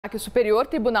Que o Superior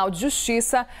Tribunal de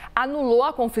Justiça anulou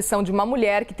a confissão de uma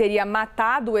mulher que teria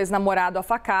matado o ex-namorado a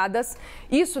facadas.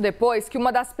 Isso depois que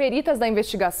uma das peritas da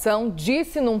investigação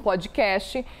disse num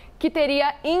podcast que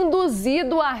teria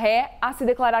induzido a ré a se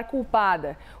declarar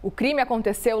culpada. O crime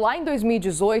aconteceu lá em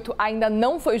 2018, ainda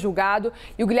não foi julgado,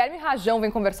 e o Guilherme Rajão vem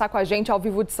conversar com a gente ao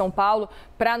vivo de São Paulo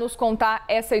para nos contar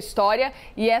essa história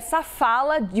e essa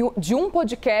fala de um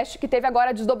podcast que teve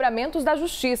agora desdobramentos da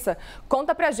justiça.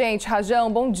 Conta pra gente,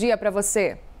 Rajão, bom dia para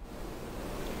você.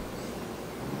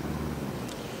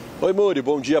 Oi, Muri,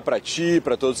 bom dia para ti,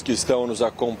 para todos que estão nos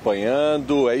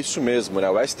acompanhando. É isso mesmo, né?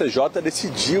 O STJ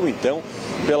decidiu, então,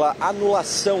 pela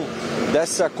anulação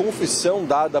dessa confissão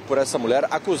dada por essa mulher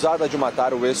acusada de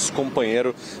matar o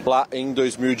ex-companheiro lá em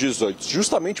 2018.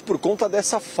 Justamente por conta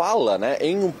dessa fala, né?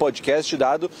 Em um podcast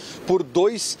dado por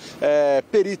dois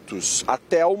peritos, a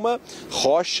Thelma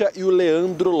Rocha e o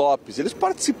Leandro Lopes. Eles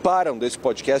participaram desse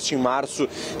podcast em março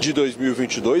de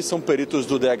 2022, são peritos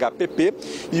do DHPP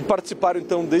e participaram,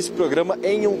 então, desse programa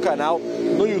em um canal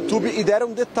no YouTube e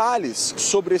deram detalhes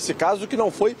sobre esse caso que não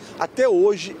foi até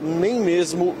hoje nem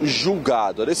mesmo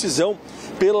julgado. A decisão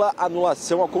pela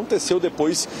anulação aconteceu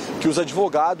depois que os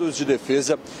advogados de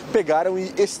defesa pegaram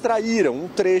e extraíram um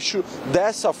trecho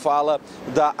dessa fala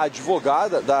da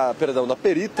da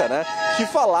perita, né, que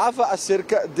falava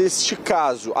acerca deste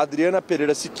caso. Adriana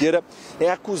Pereira Siqueira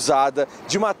é acusada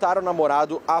de matar o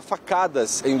namorado a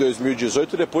facadas em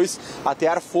 2018 depois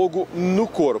atear fogo no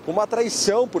corpo. Uma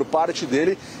traição por parte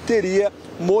dele teria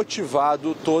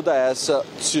motivado toda essa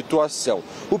situação.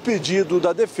 O pedido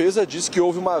da defesa diz que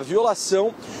houve uma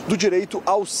violação do direito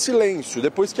ao silêncio,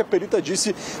 depois que a perita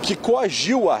disse que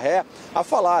coagiu a ré a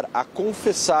falar, a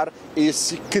confessar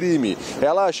esse crime.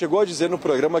 Ela chegou a dizer no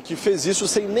programa que fez isso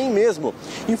sem nem mesmo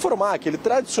informar aquela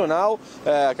tradicional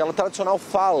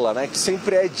fala, né, que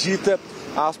sempre é dita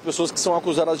às pessoas que são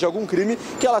acusadas de algum crime,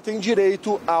 que ela tem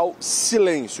direito ao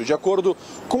silêncio. De acordo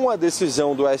com a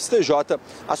decisão do STJ,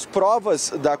 as provas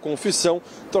da confissão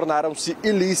tornaram-se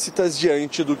ilícitas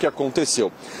diante do que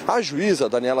aconteceu. A juíza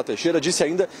Daniela Teixeira disse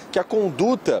ainda que a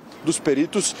conduta dos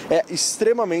peritos é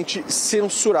extremamente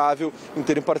censurável em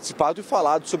terem participado e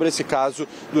falado sobre esse caso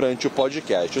durante o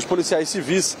podcast. Os policiais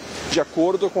civis, de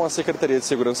acordo com a Secretaria de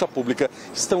Segurança Pública,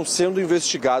 estão sendo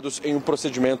investigados em um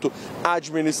procedimento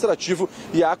administrativo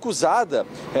e a acusada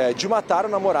de matar o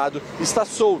namorado está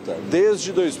solta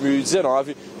desde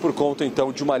 2019 por conta,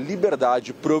 então, de uma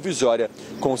liberdade provisória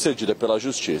concedida pela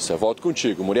Justiça. Volto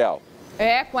contigo, Muriel.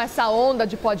 Com essa onda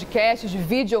de podcasts, de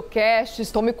videocasts,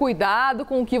 tome cuidado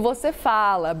com o que você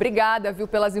fala. Obrigada, viu,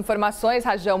 pelas informações,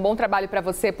 Rajão. Bom trabalho para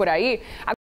você por aí.